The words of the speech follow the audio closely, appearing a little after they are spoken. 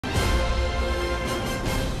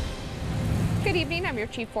Good evening. I'm your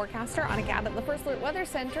chief forecaster, Anna Gabbett, the First Alert Weather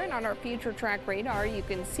Center, and on our future track radar, you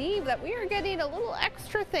can see that we are getting a little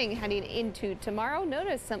extra thing heading into tomorrow.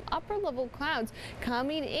 Notice some upper level clouds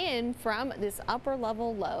coming in from this upper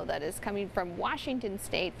level low that is coming from Washington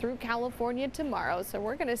State through California tomorrow. So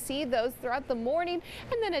we're going to see those throughout the morning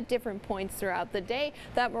and then at different points throughout the day.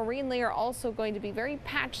 That marine layer also going to be very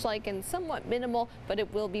patch-like and somewhat minimal, but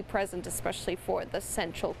it will be present, especially for the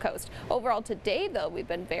central coast. Overall today, though, we've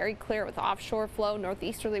been very clear with offshore flow,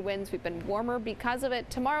 northeasterly winds. We've been warmer because of it.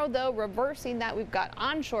 Tomorrow, though, reversing that, we've got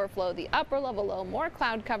onshore flow, the upper level low, more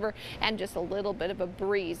cloud cover, and just a little bit of a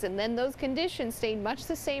breeze. And then those conditions staying much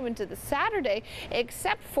the same into the Saturday,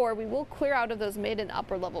 except for we will clear out of those mid and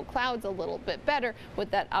upper level clouds a little bit better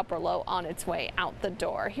with that upper low on its way out the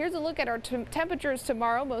door. Here's a look at our temperatures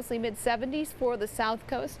tomorrow, mostly mid 70s for the south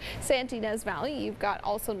coast. Santa Ynez Valley, you've got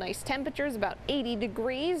also nice temperatures, about 80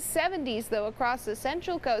 degrees, 70s though across the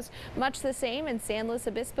central coast, much the same in San Luis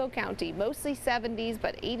Obispo County, mostly 70s,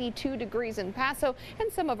 but 82 degrees in Paso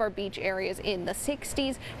and some of our beach areas in the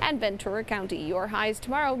 60s, and Ventura County. Your highs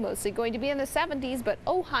tomorrow mostly going to be in the 70s, but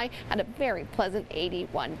Ojai at a very pleasant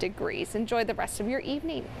 81 degrees. Enjoy the rest of your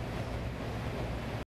evening.